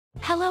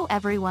Hello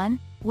everyone,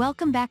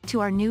 welcome back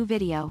to our new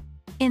video.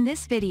 In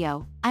this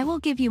video, I will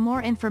give you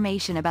more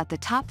information about the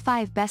top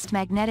 5 best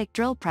magnetic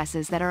drill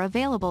presses that are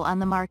available on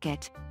the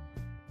market.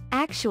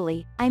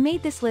 Actually, I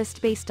made this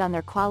list based on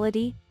their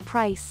quality,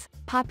 price,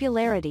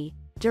 popularity,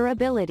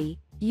 durability,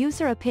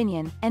 user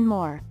opinion, and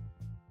more.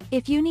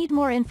 If you need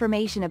more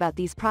information about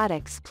these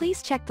products,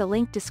 please check the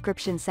link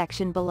description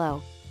section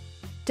below.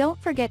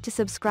 Don't forget to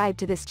subscribe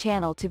to this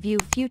channel to view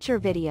future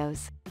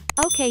videos.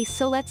 Okay,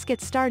 so let's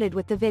get started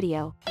with the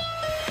video.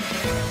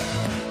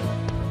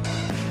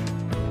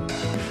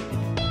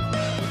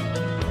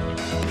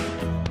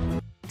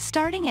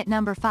 Starting at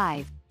number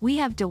 5, we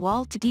have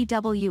DeWalt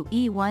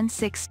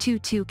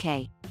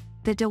DWE1622K.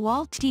 The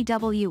DeWalt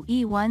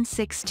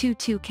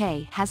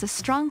DWE1622K has a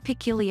strong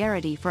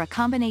peculiarity for a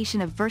combination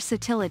of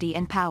versatility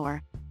and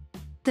power.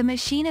 The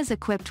machine is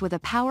equipped with a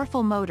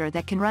powerful motor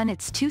that can run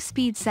its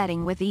 2-speed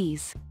setting with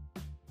ease.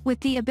 With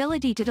the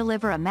ability to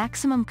deliver a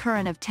maximum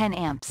current of 10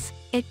 amps,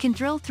 it can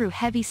drill through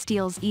heavy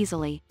steels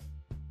easily.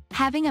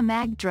 Having a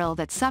mag drill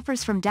that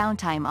suffers from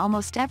downtime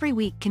almost every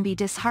week can be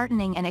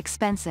disheartening and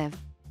expensive.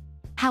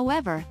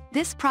 However,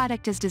 this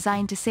product is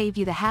designed to save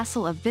you the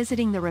hassle of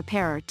visiting the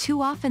repairer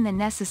too often than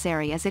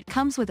necessary, as it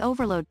comes with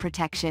overload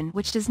protection,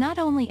 which does not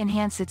only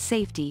enhance its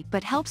safety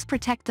but helps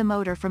protect the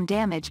motor from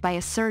damage by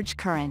a surge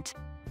current.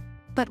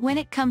 But when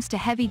it comes to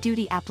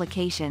heavy-duty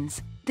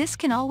applications, this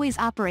can always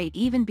operate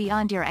even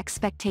beyond your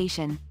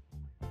expectation.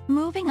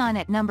 Moving on,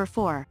 at number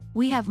 4,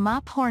 we have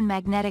Mop-Horn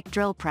Magnetic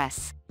Drill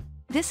Press.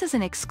 This is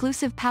an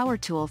exclusive power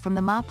tool from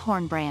the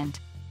Mop-Horn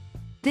brand.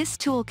 This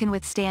tool can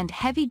withstand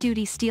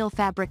heavy-duty steel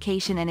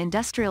fabrication and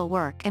industrial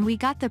work, and we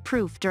got the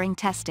proof during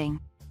testing.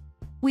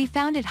 We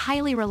found it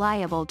highly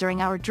reliable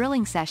during our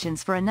drilling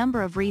sessions for a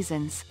number of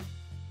reasons.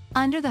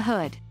 Under the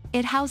hood,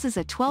 it houses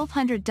a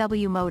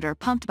 1200W motor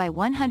pumped by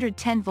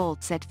 110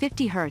 volts at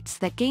 50 Hz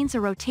that gains a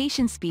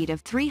rotation speed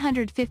of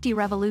 350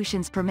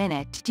 revolutions per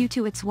minute due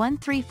to its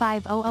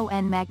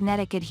 13500N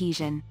magnetic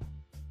adhesion.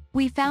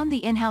 We found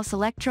the in-house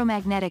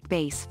electromagnetic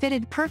base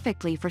fitted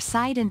perfectly for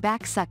side and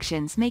back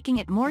suctions, making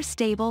it more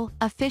stable,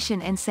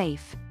 efficient and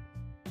safe.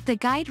 The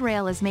guide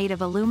rail is made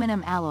of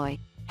aluminum alloy,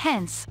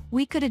 hence,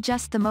 we could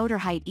adjust the motor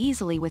height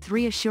easily with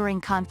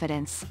reassuring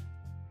confidence.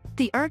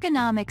 The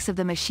ergonomics of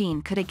the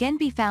machine could again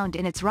be found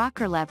in its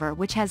rocker lever,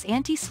 which has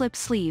anti-slip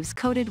sleeves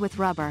coated with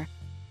rubber.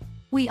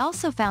 We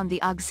also found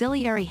the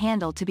auxiliary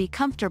handle to be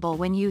comfortable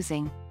when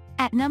using.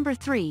 At number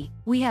 3,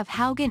 we have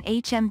Haugen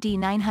HMD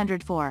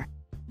 904.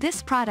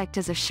 This product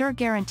is a sure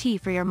guarantee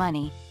for your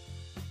money.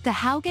 The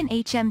Haugen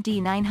HMD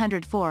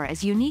 904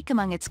 is unique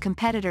among its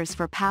competitors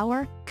for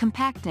power,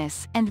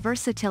 compactness, and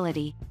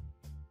versatility.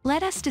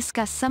 Let us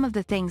discuss some of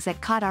the things that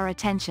caught our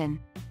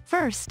attention.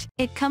 First,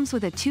 it comes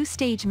with a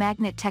 2-stage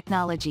magnet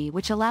technology,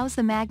 which allows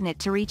the magnet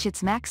to reach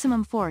its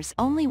maximum force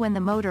only when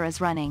the motor is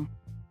running.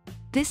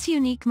 This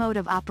unique mode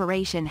of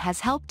operation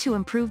has helped to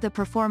improve the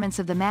performance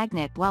of the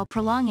magnet while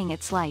prolonging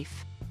its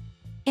life.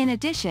 In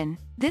addition,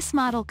 this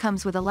model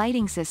comes with a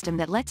lighting system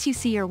that lets you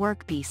see your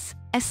workpiece,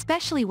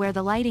 especially where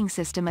the lighting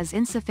system is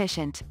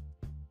insufficient.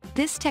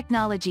 This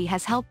technology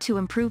has helped to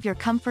improve your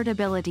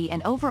comfortability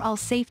and overall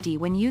safety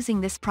when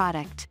using this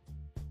product.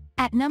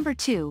 At number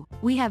 2,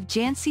 we have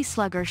Jancey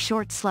Slugger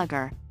Short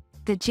Slugger.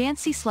 The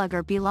Jancey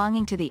Slugger,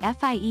 belonging to the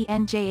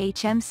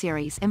FIENJHM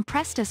series,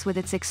 impressed us with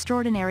its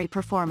extraordinary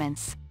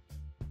performance.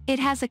 It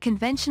has a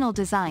conventional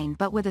design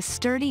but with a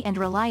sturdy and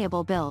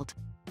reliable build.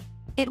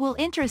 It will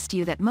interest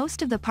you that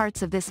most of the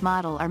parts of this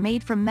model are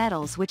made from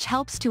metals, which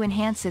helps to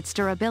enhance its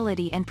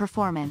durability and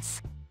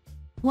performance.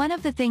 One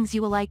of the things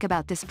you will like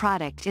about this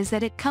product is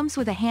that it comes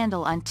with a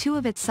handle on 2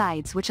 of its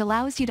sides, which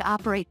allows you to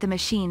operate the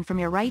machine from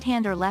your right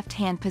hand or left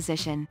hand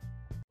position.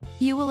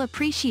 You will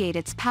appreciate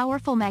its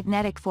powerful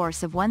magnetic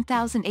force of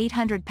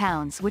 1,800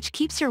 pounds, which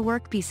keeps your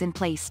workpiece in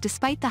place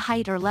despite the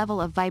height or level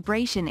of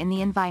vibration in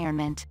the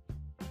environment.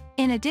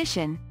 In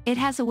addition, it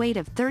has a weight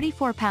of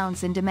 34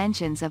 pounds and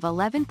dimensions of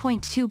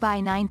 11.2 by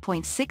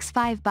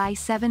 9.65 by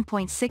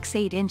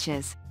 7.68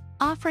 inches,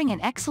 offering an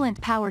excellent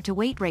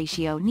power-to-weight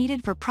ratio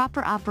needed for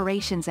proper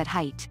operations at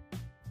height.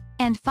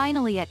 And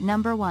finally, at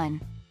number 1,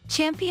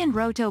 Champion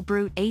Roto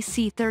Brute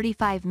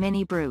AC35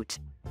 Mini Brute.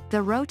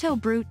 The Roto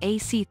Brute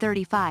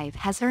AC35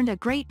 has earned a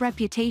great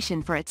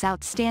reputation for its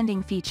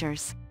outstanding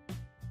features.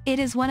 It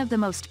is one of the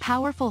most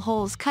powerful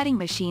holes cutting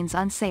machines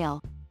on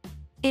sale.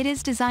 It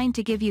is designed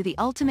to give you the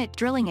ultimate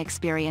drilling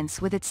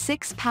experience with its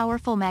 6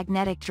 powerful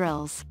magnetic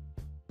drills.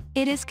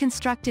 It is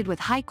constructed with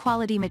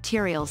high-quality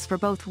materials for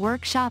both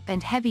workshop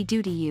and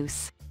heavy-duty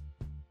use.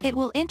 It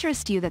will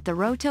interest you that the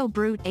Roto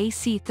Brute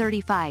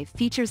AC35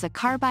 features a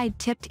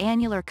carbide-tipped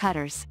annular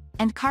cutters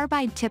and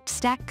carbide-tipped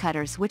stack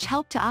cutters, which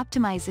help to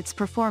optimize its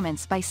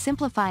performance by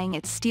simplifying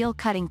its steel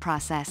cutting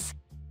process.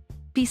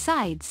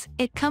 Besides,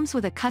 it comes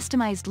with a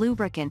customized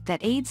lubricant that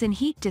aids in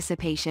heat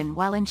dissipation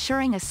while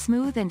ensuring a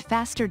smooth and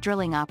faster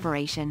drilling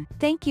operation.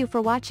 Thank you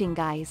for watching,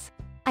 guys.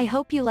 I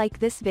hope you like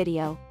this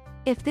video.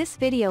 If this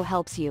video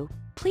helps you,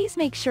 please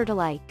make sure to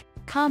like,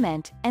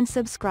 comment, and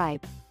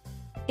subscribe.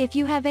 If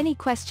you have any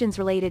questions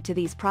related to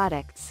these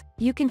products,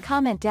 you can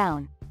comment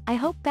down. I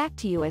hope back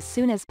to you as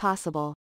soon as possible.